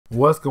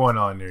What's going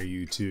on there,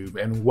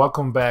 YouTube, and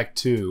welcome back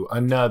to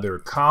another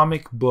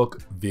comic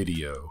book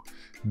video.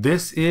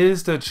 This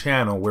is the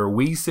channel where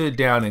we sit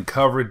down and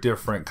cover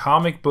different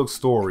comic book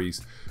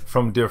stories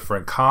from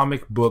different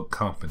comic book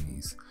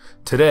companies.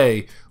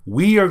 Today,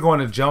 we are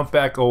going to jump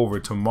back over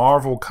to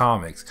Marvel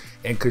Comics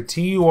and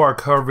continue our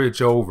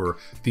coverage over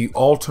the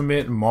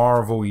Ultimate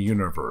Marvel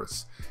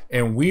Universe.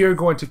 And we are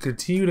going to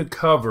continue to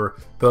cover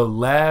the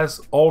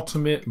last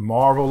Ultimate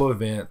Marvel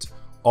event,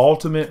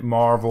 Ultimate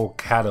Marvel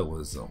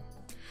Cataclysm.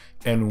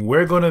 And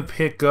we're going to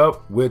pick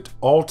up with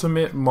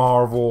Ultimate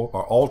Marvel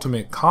or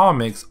Ultimate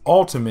Comics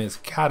Ultimate's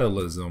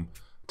Cataclysm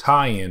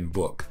tie-in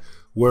book,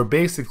 where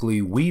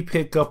basically we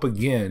pick up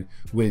again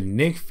with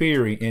Nick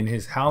Fury and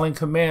his Howling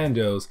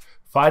Commandos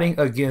fighting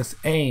against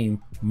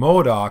AIM,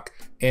 MODOK,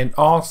 and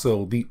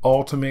also the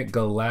Ultimate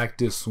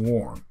Galactic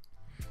Swarm.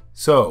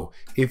 So,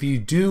 if you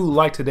do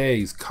like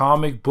today's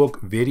comic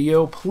book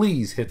video,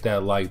 please hit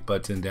that like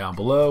button down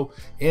below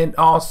and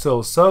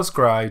also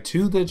subscribe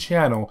to the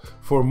channel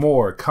for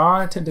more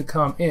content to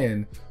come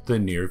in the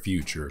near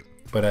future.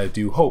 But I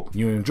do hope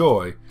you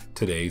enjoy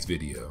today's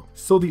video.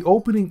 So the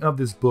opening of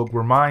this book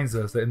reminds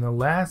us that in the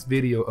last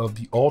video of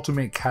the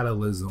Ultimate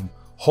Cataclysm,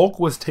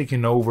 Hulk was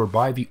taken over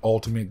by the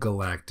Ultimate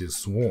Galactic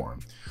Swarm.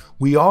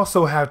 We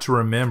also have to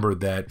remember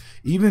that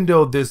even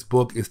though this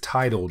book is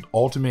titled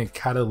Ultimate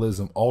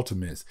Cataclysm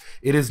Ultimates,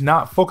 it is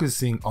not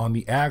focusing on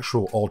the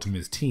actual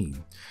Ultimates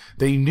team.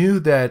 They knew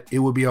that it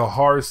would be a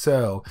hard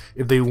sell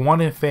if they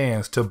wanted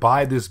fans to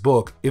buy this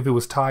book if it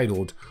was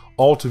titled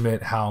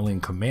Ultimate Howling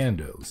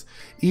Commandos.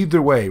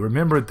 Either way,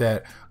 remember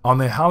that on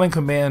the Howling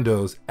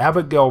Commandos,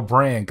 Abigail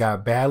Brand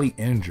got badly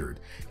injured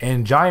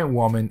and Giant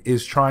Woman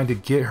is trying to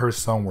get her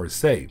somewhere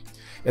safe.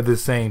 At the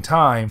same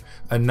time,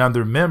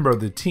 another member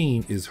of the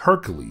team is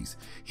Hercules.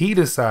 He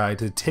decided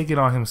to take it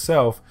on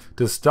himself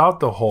to stop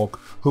the Hulk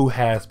who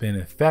has been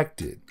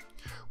infected,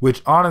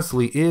 which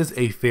honestly is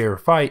a fair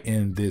fight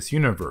in this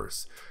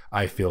universe,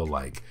 I feel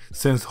like,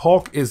 since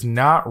Hulk is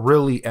not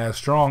really as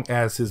strong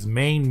as his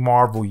main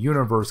Marvel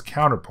Universe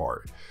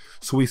counterpart.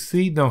 So we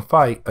see them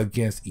fight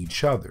against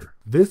each other.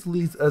 This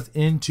leads us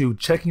into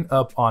checking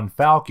up on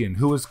Falcon,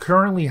 who is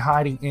currently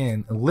hiding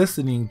in and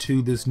listening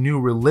to this new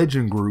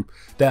religion group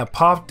that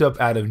popped up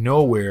out of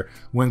nowhere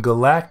when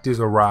Galactus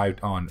arrived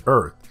on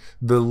Earth.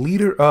 The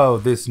leader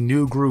of this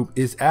new group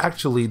is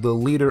actually the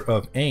leader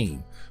of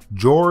AIM,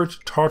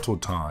 George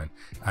Tarleton.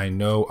 I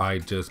know I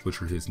just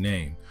butchered his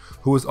name,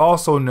 who is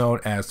also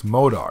known as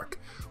MODOK.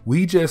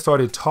 We just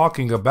started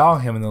talking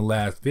about him in the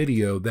last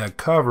video that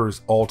covers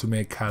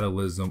Ultimate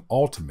Cataclysm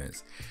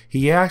Ultimates.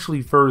 He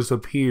actually first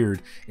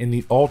appeared in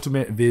the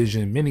Ultimate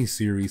Vision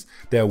miniseries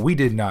that we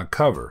did not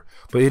cover,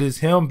 but it is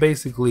him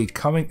basically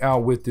coming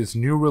out with this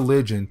new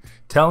religion,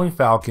 telling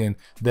Falcon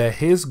that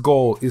his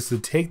goal is to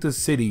take the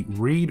city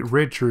Reed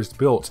Richards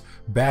built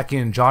back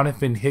in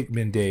Jonathan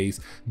Hickman days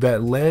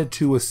that led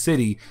to a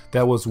city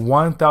that was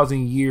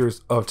 1,000 years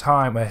of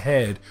time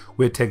ahead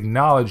with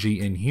technology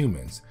and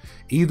humans.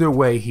 Either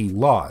way, he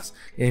lost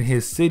and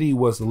his city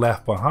was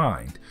left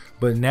behind.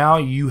 But now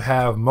you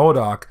have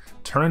MODOK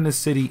turn the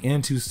city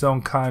into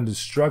some kind of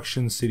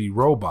destruction city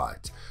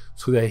robot,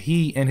 so that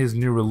he and his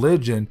new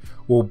religion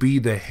will be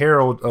the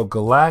herald of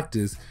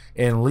Galactus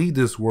and lead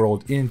this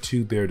world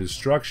into their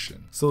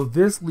destruction. So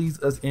this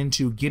leads us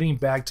into getting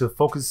back to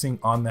focusing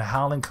on the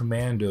Howling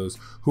Commandos,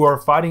 who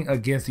are fighting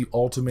against the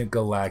Ultimate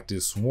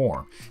Galactic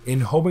Swarm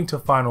in hoping to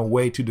find a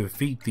way to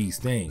defeat these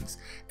things.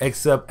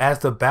 Except as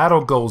the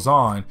battle goes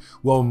on,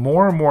 well,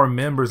 more and more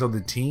members of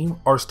the team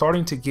are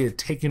starting to get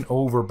taken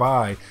over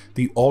by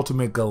the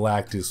Ultimate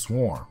Galactic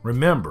Swarm.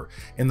 Remember,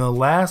 in the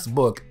last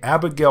book,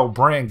 Abigail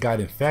Brand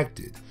got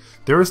infected.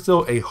 There is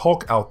still a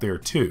Hulk out there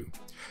too.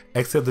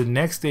 Except the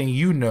next thing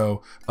you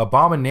know,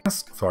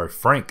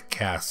 Frank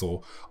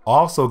Castle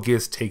also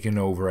gets taken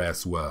over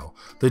as well.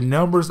 The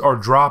numbers are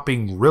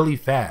dropping really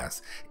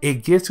fast.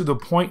 It gets to the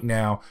point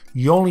now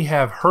you only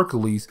have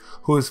Hercules,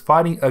 who is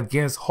fighting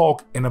against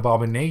Hulk and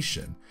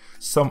Abomination.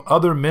 Some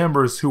other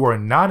members who are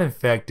not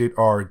infected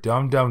are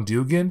Dum Dum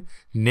Dugan,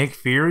 Nick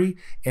Fury,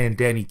 and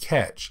Danny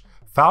Ketch.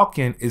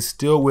 Falcon is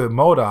still with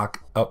MODOK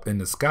up in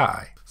the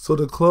sky. So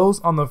to close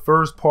on the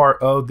first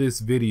part of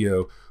this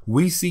video,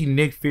 we see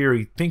Nick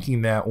Fury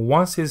thinking that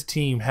once his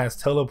team has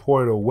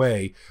teleported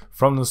away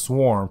from the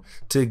swarm,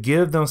 to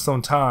give them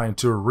some time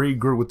to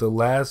regroup with the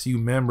last few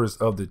members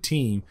of the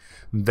team,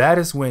 that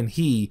is when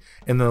he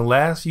and the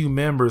last few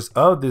members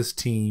of this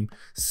team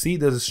see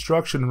the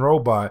destruction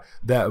robot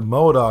that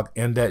MODOK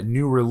and that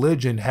new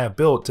religion have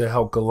built to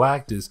help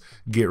Galactus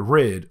get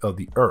rid of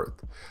the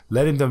Earth,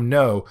 letting them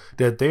know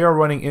that they are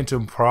running into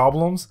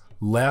problems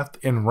left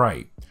and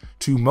right.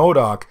 To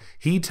MODOK,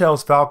 he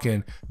tells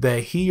Falcon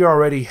that he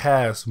already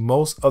has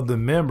most of the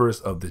members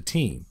of the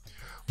team.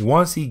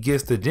 Once he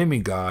gets the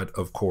demigod,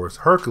 of course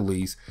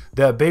Hercules,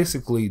 that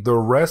basically the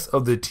rest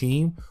of the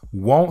team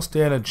won't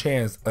stand a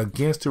chance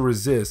against to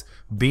resist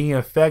being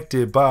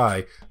affected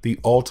by the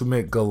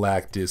Ultimate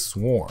Galactic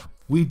Swarm.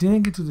 we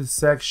then get to the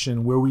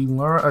section where we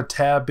learn a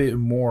tad bit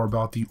more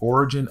about the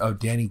origin of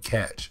Danny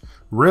Ketch.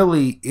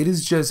 Really, it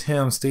is just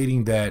him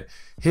stating that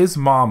his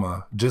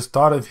mama just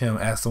thought of him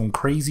as some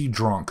crazy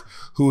drunk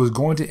who was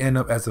going to end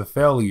up as a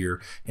failure,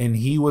 and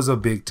he was a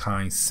big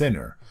time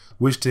sinner.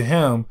 Which to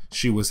him,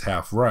 she was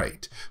half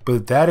right.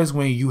 But that is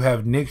when you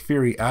have Nick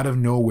Fury out of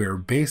nowhere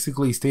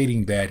basically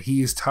stating that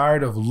he is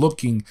tired of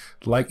looking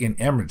like an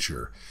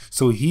amateur.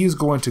 So he is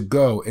going to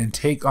go and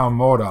take on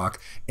MODOK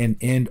and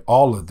end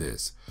all of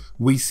this.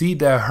 We see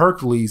that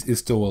Hercules is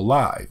still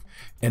alive,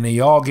 and they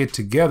all get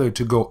together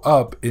to go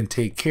up and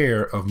take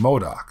care of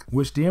MODOK.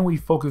 Which then we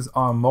focus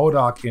on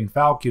MODOK and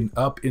Falcon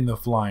up in the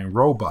flying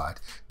robot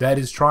that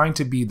is trying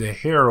to be the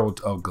herald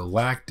of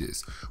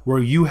Galactus, where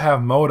you have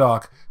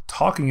MODOK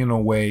talking in a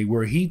way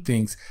where he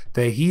thinks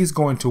that he's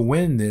going to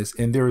win this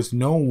and there is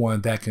no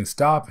one that can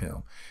stop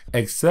him.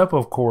 Except,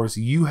 of course,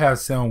 you have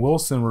Sam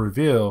Wilson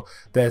reveal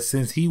that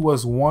since he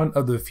was one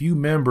of the few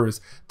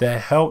members that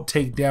helped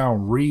take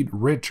down Reed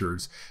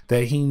Richards,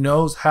 that he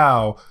knows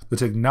how the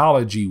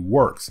technology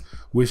works,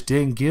 which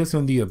then gives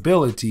him the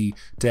ability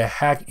to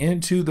hack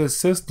into the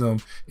system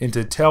and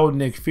to tell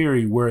Nick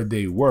Fury where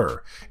they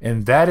were.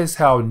 And that is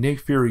how Nick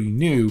Fury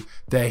knew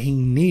that he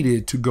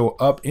needed to go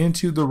up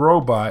into the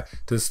robot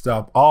to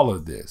stop all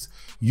of this.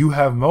 You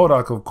have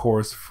MODOK, of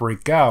course,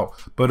 freak out,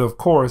 but of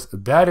course,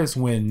 that is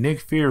when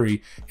Nick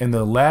Fury and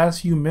the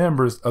last few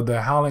members of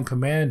the Howling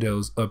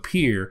Commandos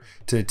appear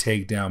to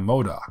take down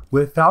MODOK.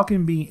 With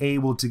Falcon being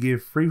able to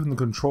get free from the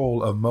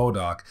control of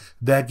MODOK,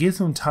 that gives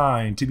him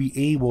time to be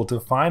able to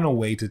find a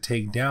way to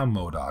take down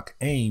MODOK,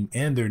 AIM,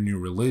 and their new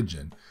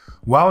religion.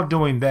 While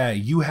doing that,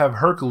 you have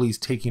Hercules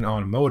taking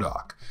on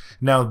MODOK.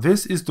 Now,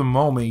 this is the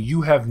moment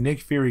you have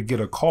Nick Fury get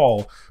a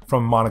call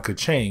from Monica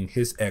Chang,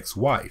 his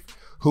ex-wife,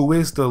 who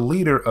is the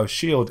leader of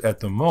S.H.I.E.L.D.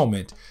 at the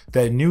moment,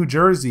 that New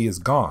Jersey is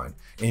gone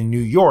and New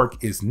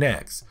York is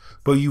next.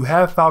 But you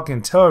have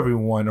Falcon tell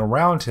everyone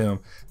around him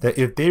that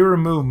if they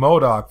remove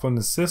MODOK from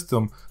the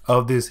system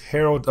of this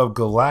Herald of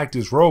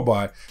Galactus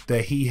robot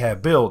that he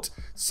had built,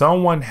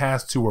 someone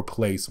has to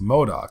replace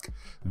MODOK.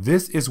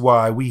 This is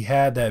why we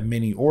had that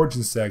mini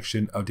origin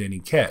section of Danny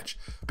Ketch,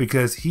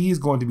 because he's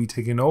going to be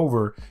taking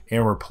over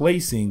and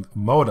replacing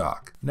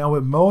MODOK. Now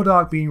with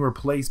MODOK being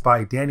replaced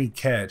by Danny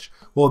Ketch,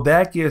 well,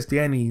 that gives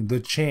Danny the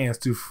chance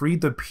to free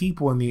the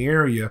people in the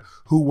area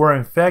who were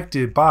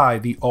infected by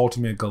the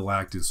Ultimate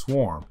Galactic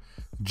Swarm.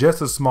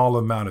 Just a small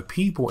amount of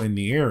people in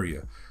the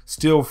area,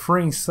 still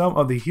freeing some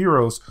of the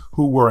heroes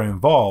who were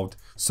involved,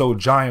 so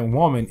Giant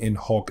Woman and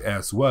Hulk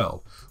as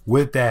well.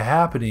 With that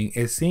happening,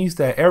 it seems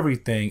that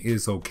everything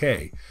is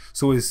okay.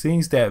 So it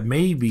seems that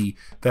maybe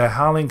the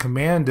Howling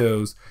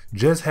Commandos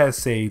just had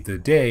saved the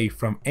day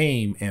from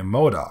AIM and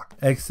MODOK.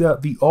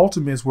 Except the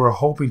Ultimates were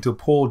hoping to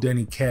pull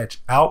Danny Ketch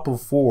out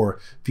before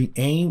the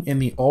AIM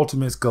and the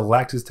Ultimates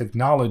Galactus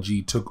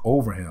technology took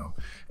over him.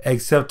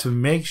 Except to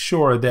make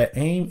sure that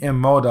AIM and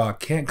MODOK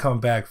can't come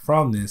back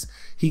from this,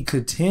 he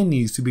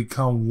continues to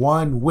become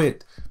one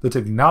with the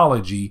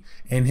technology,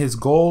 and his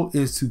goal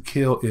is to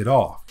kill it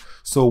off.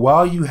 So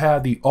while you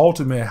have the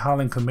Ultimate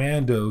Howling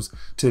Commandos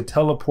to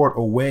teleport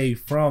away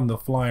from the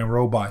flying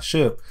robot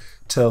ship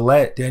to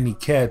let Danny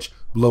Ketch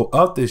blow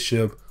up the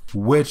ship,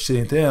 which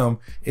to them,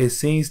 it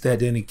seems that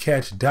Danny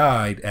Ketch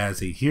died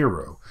as a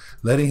hero,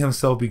 letting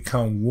himself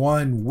become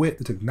one with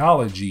the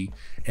technology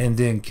and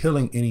then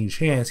killing any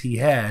chance he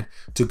had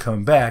to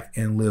come back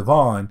and live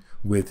on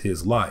with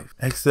his life.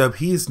 Except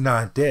he's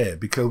not dead,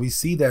 because we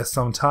see that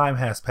some time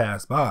has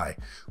passed by,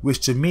 which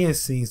to me it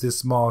seems this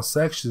small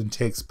section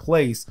takes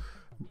place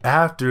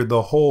after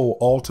the whole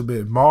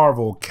Ultimate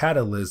Marvel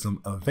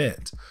Cataclysm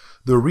event.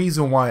 The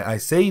reason why I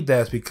say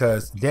that is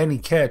because Danny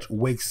Ketch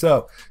wakes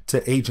up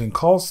to Agent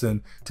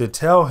Coulson to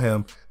tell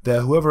him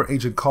that whoever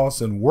Agent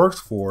Coulson works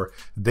for,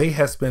 they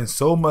have spent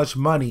so much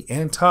money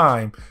and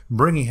time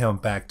bringing him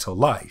back to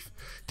life.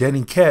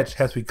 Danny Ketch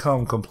has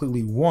become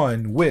completely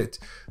one with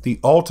the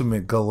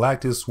Ultimate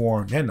Galactic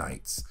Swarm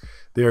nanites.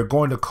 They are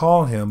going to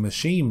call him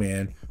Machine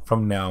Man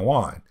from now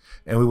on,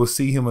 and we will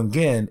see him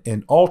again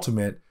in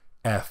Ultimate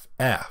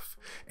FF.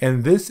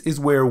 And this is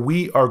where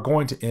we are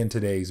going to end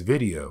today's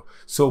video.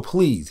 So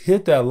please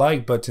hit that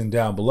like button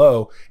down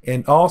below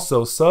and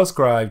also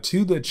subscribe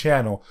to the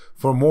channel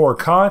for more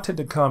content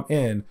to come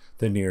in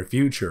the near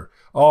future.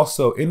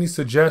 Also, any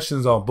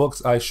suggestions on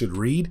books I should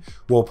read,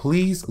 well,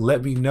 please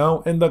let me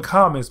know in the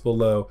comments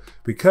below,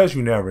 because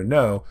you never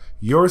know,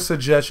 your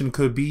suggestion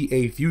could be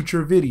a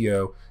future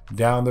video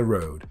down the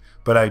road.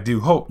 But I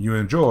do hope you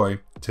enjoy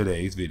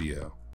today's video.